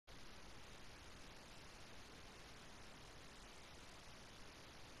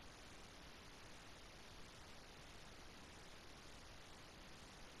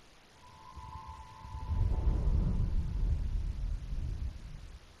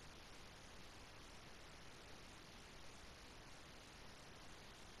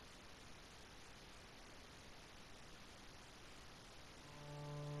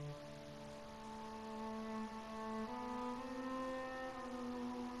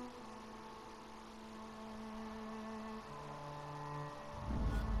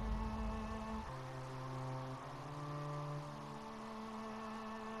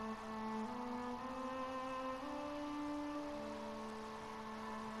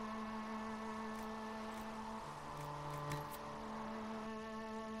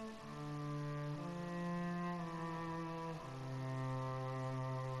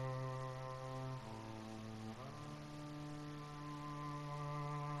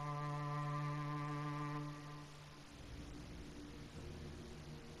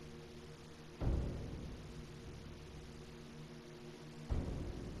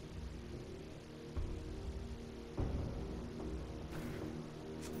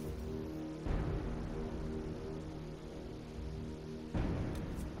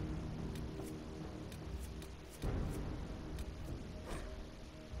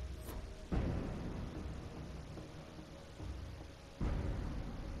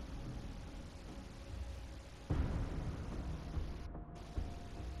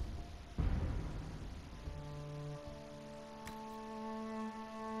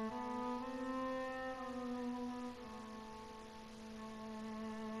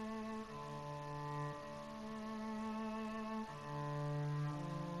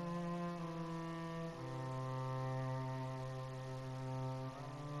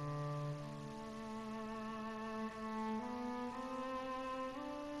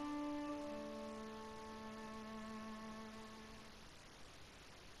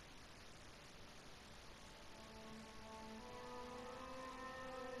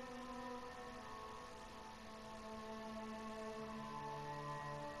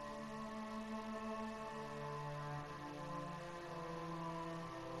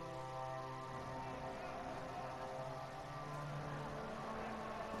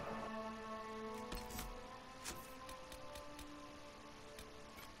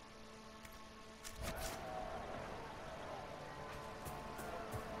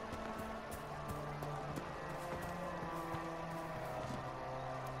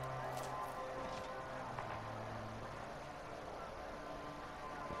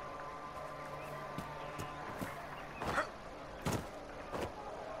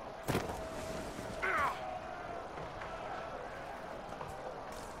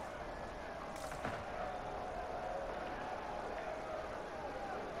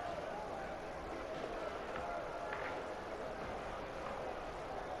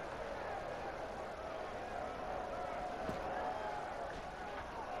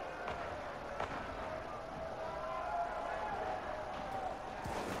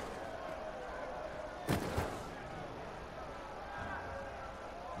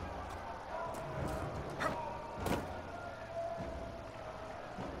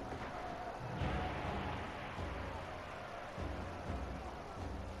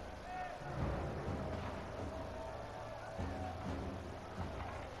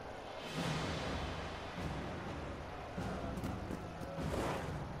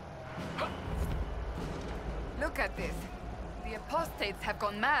at this. The apostates have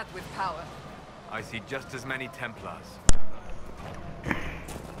gone mad with power. I see just as many Templars.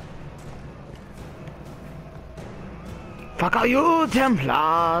 Fuck all you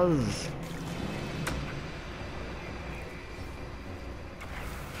Templars!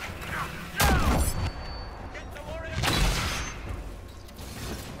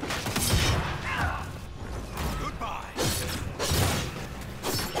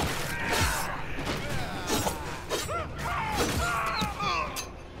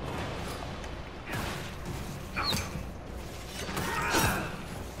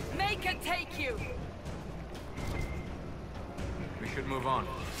 We should move on.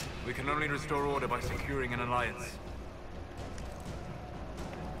 We can only restore order by securing an alliance.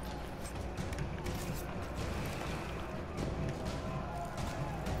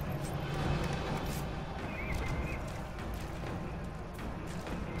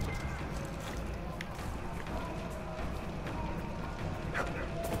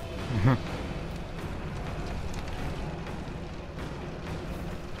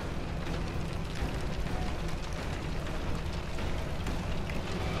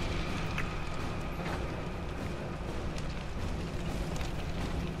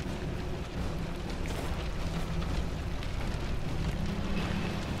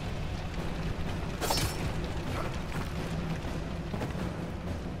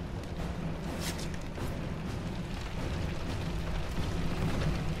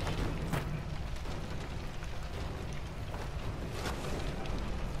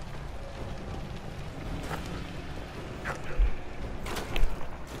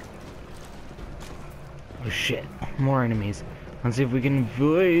 Oh shit, more enemies. Let's see if we can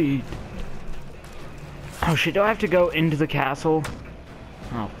avoid. Oh shit, do I have to go into the castle?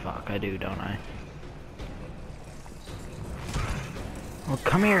 Oh fuck, I do, don't I? Well,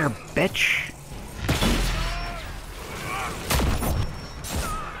 come here, bitch.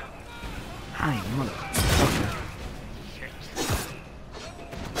 Hi, motherfucker.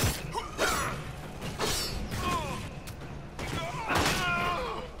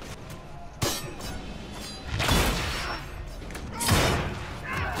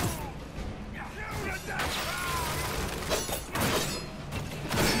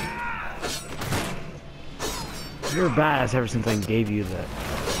 You're a badass ever since I gave you the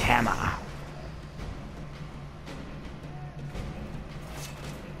hammer.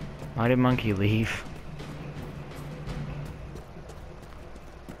 Why did Monkey leave?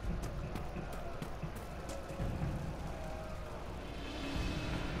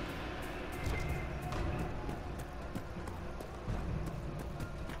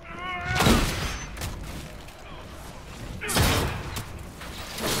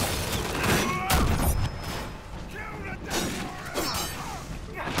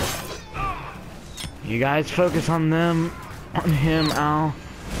 You guys focus on them, on him, ow.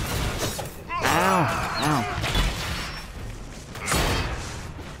 Ow, ow.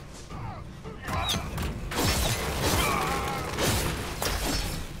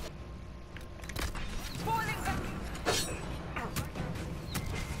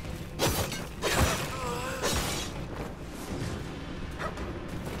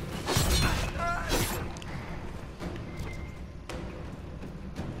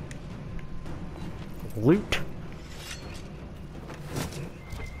 Loot.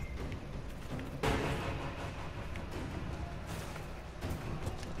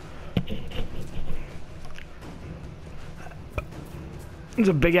 There's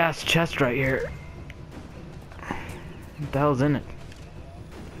a big ass chest right here. What the hell's in it?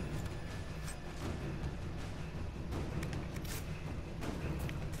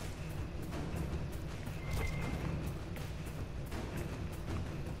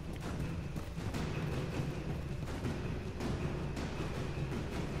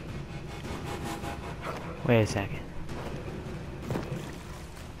 Wait a second.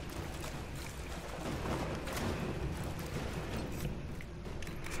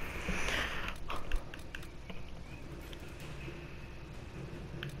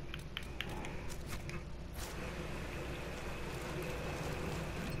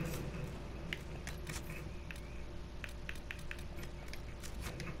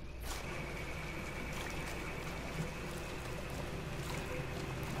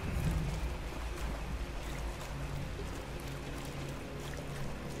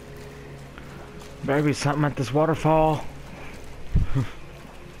 Better be something at this waterfall.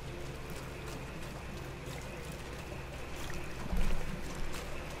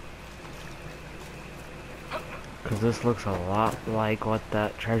 Because this looks a lot like what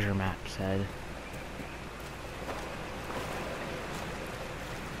that treasure map said.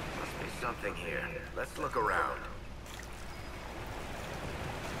 Must be something here. Let's look around.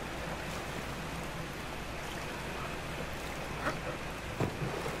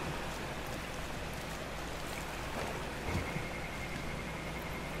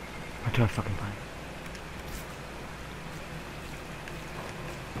 to my fucking plan.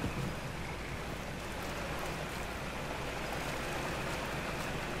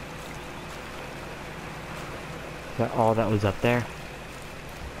 Is that all that was up there?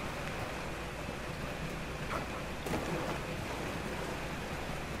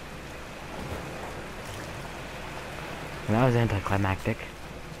 And that was anticlimactic.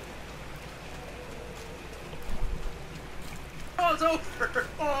 Oh, it's over!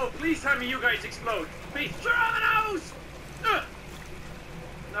 Oh, please tell me you guys explode. Please, throw the nose!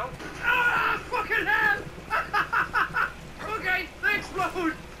 No. Ah, fucking hell! Okay, they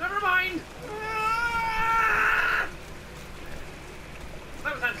explode. Never mind. Ah!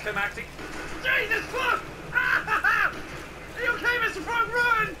 That was anticlimactic. Jesus fuck! Ah! Are you okay, Mr. Frog?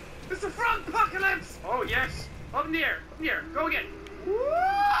 Run! Mr. Frog Apocalypse! Oh, yes. Up in the air. Up in the air. Go again. Woo!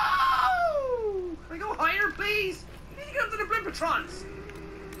 Can I go higher, please? I need to get up to the Blimpetrons.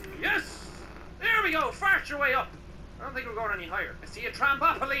 Yes! There we go. Fart your way up. I don't think we're going any higher. I see a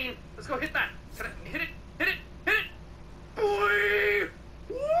trampoline. Let's go hit that. Can I hit it? Hit it! Hit it! Boy!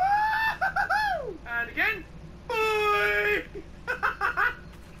 Woo! And again. Boy!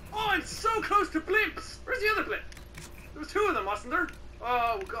 Oh, I'm so close to blimps. Where's the other blimp? There was two of them, wasn't there?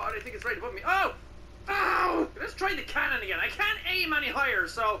 Oh, God, I think it's right above me. Oh! Ow! Let's try the cannon again. I can't aim any higher,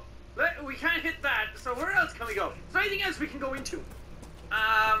 so we can't hit that. So where else can we go? Is there anything else we can go into?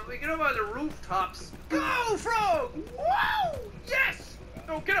 We can go by the rooftops. Go, Frog! Whoa! Yes!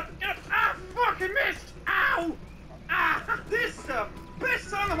 No, get up, get up! Ah, fucking missed! Ow! Ah, this is the best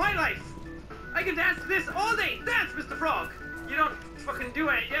song of my life! I can dance to this all day! Dance, Mr. Frog! You don't fucking do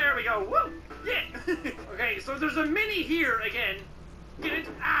it. There we go. Woo! Yeah! Okay, so there's a mini here again. Get it?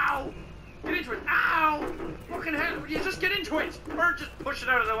 Ow! Get into it. Ow! Fucking hell, you just get into it! Or just push it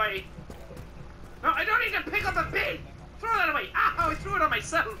out of the way. No, I don't need to pick up a bin! Throw that away! Ow! I threw it on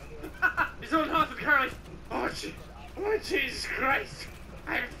myself! He's holding on to the car like, oh, Jesus Christ!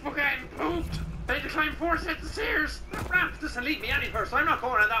 I'm fucking pooped! I need to climb 4 sets of stairs! That ramp doesn't lead me anywhere, so I'm not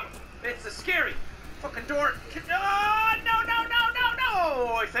going on that one. It's a scary fucking door. Oh, no, no, no, no,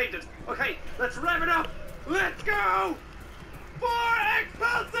 no! I saved it. Okay, let's rev it up. Let's go! For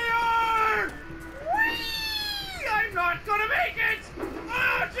Excelsior! Whee! I'm not gonna make it!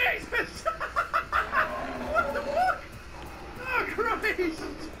 Oh, Jesus! What the fuck? Oh, Christ!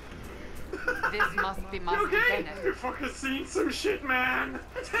 This must be Master Okay, Bennett. you're fucking seen some shit, man.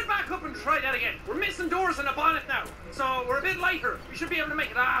 Let's head back up and try that again. We're missing doors and a bonnet now, so we're a bit lighter. We should be able to make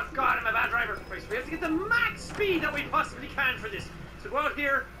it. Ah, God, I'm a bad driver. Right, so we have to get the max speed that we possibly can for this. So go out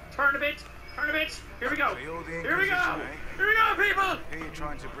here, turn a bit, turn a bit. Here we go. So you're the Here we go. Inquisition, eh? Here we go, people. Here you're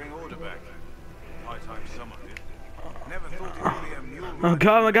trying to bring order back. High time someone did. Never thought it would be a mule. Oh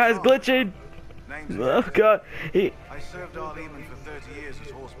God, my guy's glitching. Name's Oh God, he. I served our Lehman for 30 years as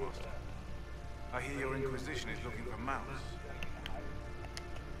horsemaster. I hear your Inquisition is looking for mounts.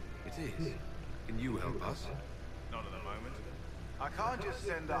 It is. Can you help us? Not at the moment. I can't just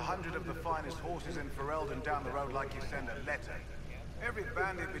send 100 of the finest horses in Ferelden down the road like you send a letter. Every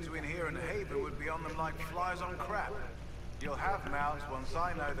bandit between here and Haven would be on them like flies on crap. You'll have mounts once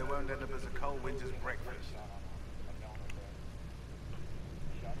I know they won't end up as a cold winter's breakfast.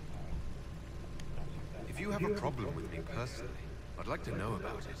 If you have a problem with me personally, I'd like to know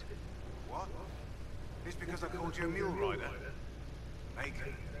about it. What? It's because I called you a mule rider.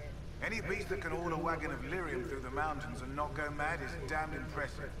 Bacon. Any beast that can haul a wagon of lyrium through the mountains and not go mad is damned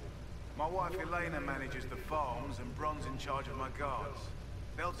impressive. My wife Elena manages the farms and Bron's in charge of my guards.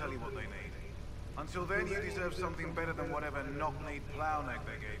 They'll tell you what they need. Until then, you deserve something better than whatever knock-kneed plow neck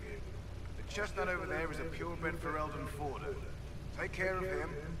they gave you. The chestnut over there is a purebred Ferelden Forder. Take care of him,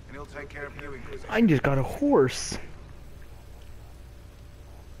 and he'll take care of you, Inquisition. I just got a horse.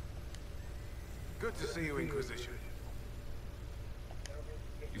 Good to see you, Inquisition.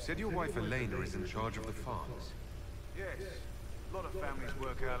 You said your wife Elena is in charge of the farms. Yes. A lot of families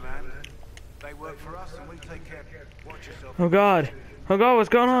work our land. They work for us, and we take care. Watch yourself. Oh God. Oh God, what's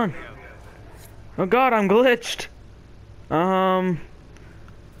going on? Oh God, I'm glitched.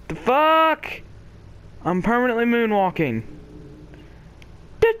 The fuck? I'm permanently moonwalking.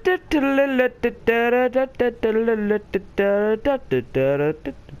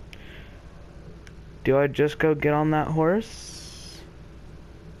 Do I just go get on that horse?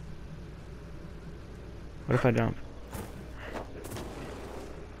 What if I jump?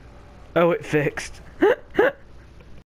 Oh, it fixed.